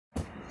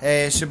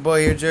Hey, it's your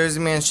boy here, Jersey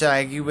Man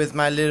Shaggy, with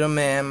my little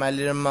man, my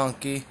little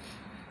monkey,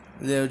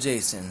 little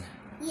Jason.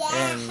 Yeah,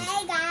 and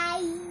hey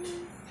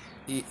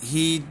guys.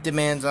 He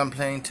demands on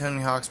playing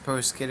Tony Hawk's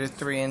Pro Skater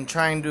 3 and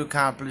trying to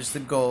accomplish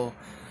the goal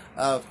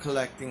of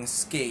collecting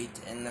skate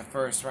in the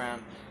first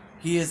round.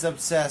 He is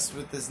obsessed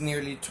with this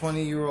nearly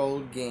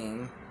 20-year-old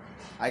game.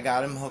 I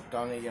got him hooked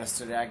on it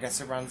yesterday. I guess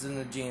it runs in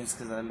the genes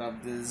because I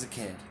loved it as a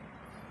kid.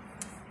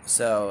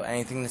 So,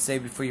 anything to say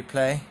before you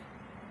play?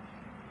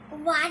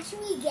 Watch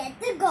me get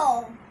the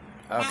goal.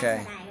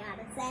 Okay. That's what I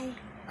gotta say.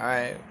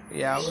 Alright,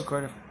 yeah, I'll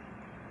record it.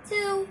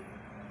 2,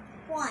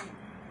 1.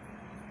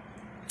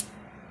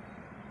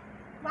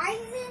 Why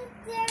isn't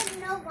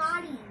there no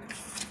body?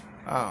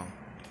 Oh.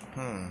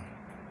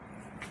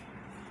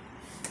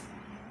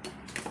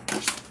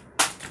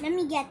 Let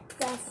me get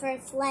the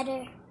first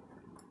letter.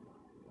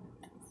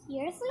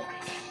 Seriously?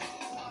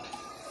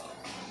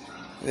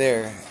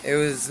 There. It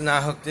was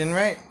not hooked in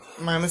right.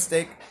 My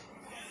mistake.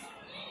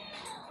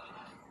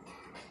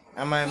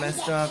 I might have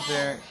messed him up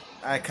there.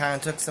 I kind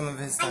of took some of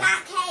his I time.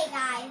 got K,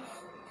 guys.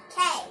 K.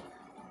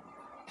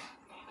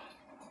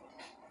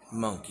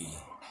 Monkey.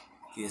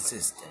 The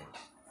assistant.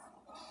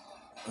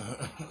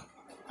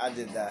 I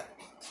did that.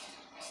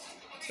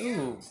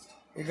 Ooh.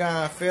 You're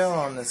gonna fail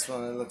on this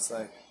one, it looks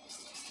like.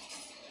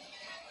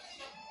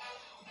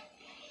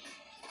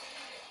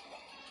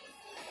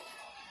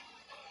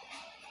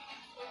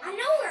 I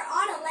know where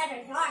all the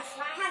letters are,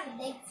 so I have a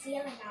big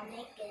feeling I'll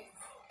make it.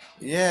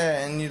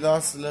 Yeah, and you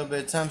lost a little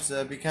bit of time, so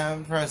that'd be kind of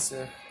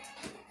impressive.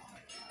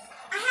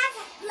 I have,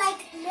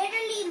 like,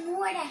 literally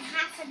more than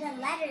half of the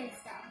letters,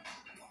 though.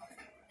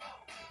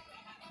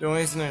 Don't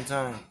waste no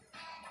time.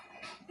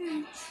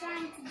 I'm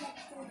trying to get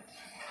this.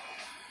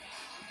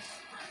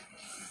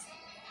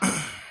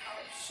 Oh,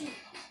 shoot.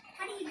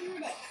 How do you do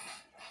this?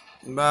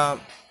 But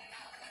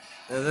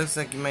it looks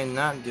like you may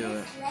not do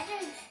it.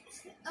 Letters.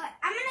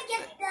 I'm gonna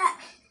get the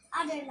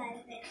other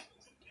letter.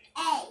 A.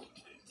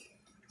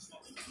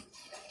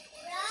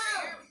 No.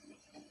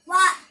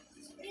 What?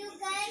 You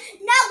good?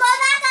 No, go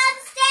back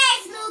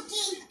upstairs,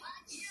 Lukey.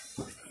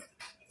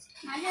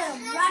 My little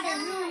brother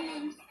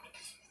ruined.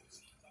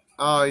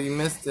 Oh, you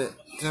missed it.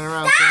 Turn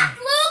around. Stop,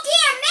 Lukey!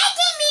 You're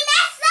making me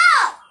mess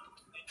up.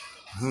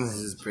 This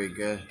is pretty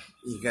good.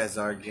 You guys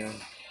arguing.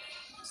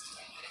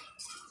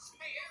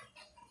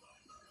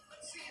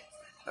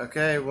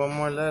 Okay, one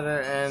more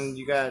letter, and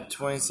you got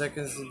 20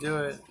 seconds to do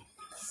it.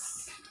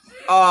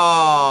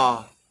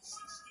 Oh!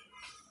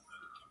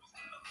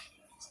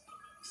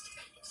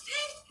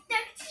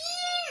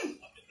 13.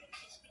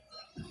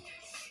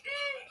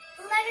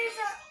 Letters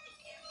are.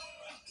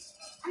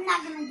 I'm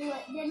not gonna do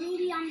it. Then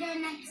maybe on the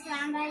next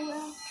round I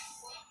will.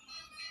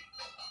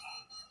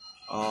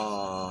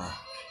 Oh.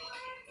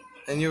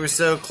 And you were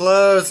so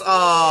close.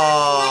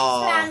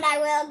 Oh. Next round I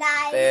will,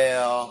 guys.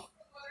 Fail.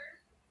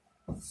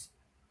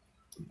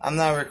 I'm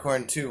not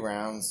recording 2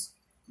 rounds.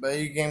 But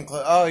you came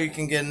close. Oh, you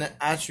can get an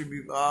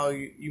attribute. Oh,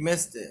 you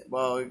missed it.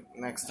 Well,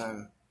 next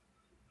time.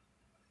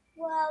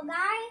 Well,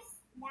 guys,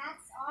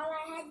 that's all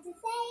I had to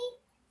say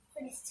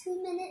for this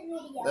 2-minute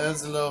video. That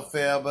was a little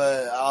fail,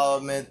 but I'll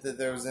admit that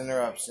there was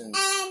interruptions.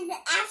 And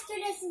after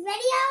this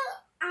video,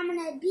 I'm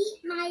gonna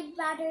beat my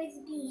brothers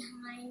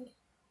behind.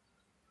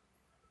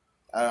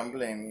 I don't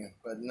blame you,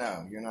 but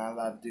no, you're not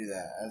allowed to do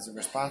that. As a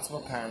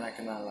responsible parent, I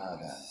cannot allow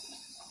that.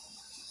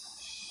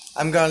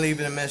 I'm going to leave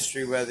it a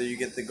mystery whether you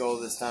get the goal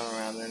this time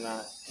around or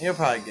not. You'll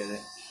probably get it.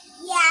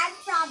 Yeah, I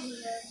probably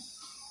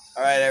would.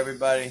 Alright,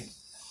 everybody.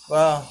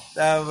 Well,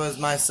 that was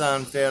my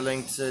son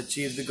failing to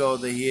achieve the goal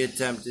that he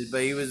attempted,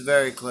 but he was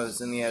very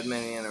close and he had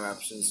many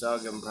interruptions, so I'll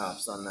give him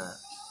props on that.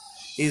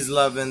 He's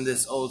loving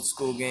this old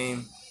school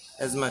game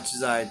as much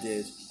as I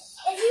did.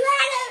 If you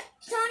had a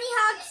Tony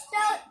Hawk's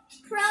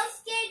Pro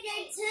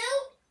Skater 2,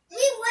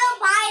 we will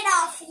buy it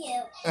off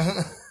you.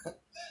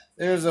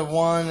 There's a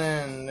 1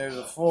 and there's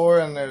a 4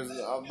 and there's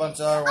a bunch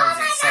of other ones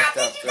that sucked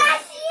up did you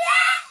guys see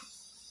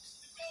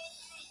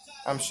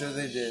that? I'm sure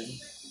they did.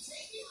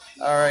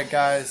 Alright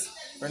guys,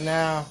 for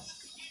now,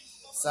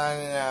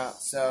 signing out.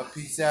 So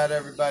peace out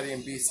everybody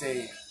and be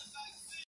safe.